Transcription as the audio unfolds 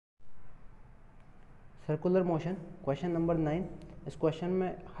Circular motion question number 9। इस question में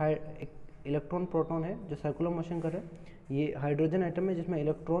एक इलेक्ट्रॉन प्रोटॉन है जो सर्कुलर मोशन कर रहा है। ये हाइड्रोजन एटम है जिसमें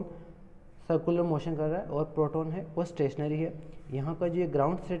इलेक्ट्रॉन सर्कुलर मोशन कर रहा है और प्रोटॉन है वो स्टेशनरी है। यहाँ का जो ये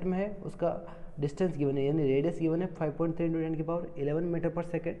ग्राउंड स्टेट में है उसका डिस्टेंस गिवन है, यानी रेडियस गिवन है 5.3 × 10⁻11 मीटर पर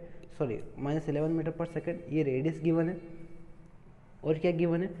सेकेंड, सॉरी -11 मीटर पर सेकेंड, ये रेडियस गिवन है। और क्या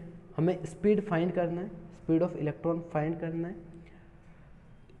गिवन है, हमें स्पीड फाइंड करना है, स्पीड ऑफ इलेक्ट्रॉन फाइंड करना है।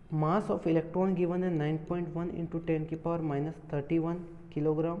 मास ऑफ इलेक्ट्रॉन गिवन है 9.1 × 10⁻31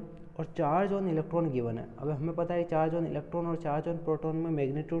 किलोग्राम और चार्ज ऑन इलेक्ट्रॉन गिवन है। अब हमें पता है चार्ज ऑन इलेक्ट्रॉन और चार्ज ऑन प्रोटॉन में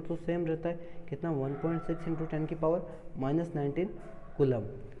मैग्नीट्यूड तो सेम रहता है, कितना 1.6 × 10⁻19 कूलम,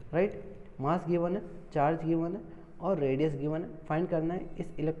 राइट। मास गिवन है, चार्ज गिवन है और रेडियस गिवन है। फाइंड करना है इस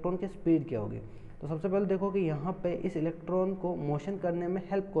इलेक्ट्रॉन की स्पीड क्या होगी। तो सबसे पहले देखो कि यहाँ पे इस इलेक्ट्रॉन को मोशन करने में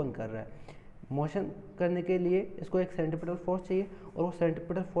हेल्प कौन कर रहा है। मोशन करने के लिए इसको एक सेंट्रिपेटल फोर्स चाहिए और वो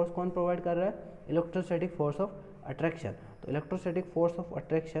सेंट्रिपेटल फोर्स कौन प्रोवाइड कर रहा है, इलेक्ट्रोस्टैटिक फोर्स ऑफ अट्रैक्शन। तो electrostatic force of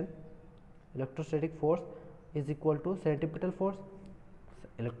attraction, electrostatic force is equal to centripetal force.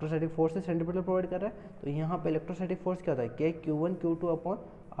 Electrostatic force से सेंट्रिपेटल प्रोवाइड कर रहा है, तो यहाँ पे इलेक्ट्रोस्टैटिक फोर्स क्या होता है, K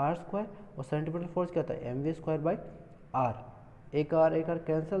Q1Q2/r², और सेंट्रिपेटल फोर्स क्या होता है, mv²/r। एक आर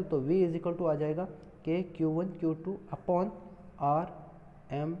कैंसिल, तो v इज इक्वल टू आ जाएगा K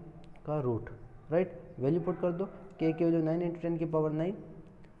Q1Q2/rm का रूट, राइट। वैल्यू पुट कर दो, K की वैल्यू 9 × 10⁻9,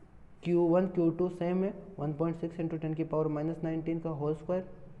 Q1 Q2 सेम है 1.6 × 10⁻19 का होल स्क्वायर,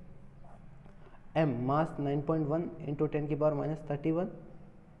 m मास 9.1 × 10⁻31,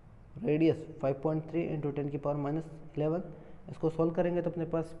 रेडियस 5.3 × 10⁻11। इसको सॉल्व करेंगे तो अपने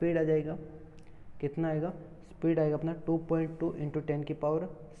पास स्पीड आ जाएगा, कितना आएगा, स्पीड आएगा अपना 2.2 ×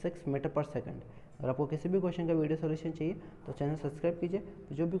 10⁻6 मीटर पर सेकंड। अगर आपको किसी भी क्वेश्चन का वीडियो सॉल्यूशन चाहिए तो चैनल सब्सक्राइब कीजिए।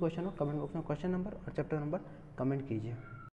 तो जो भी क्वेश्चन हो कमेंट बॉक्स में क्वेश्चन नंबर और चैप्टर नंबर कमेंट कीजिए।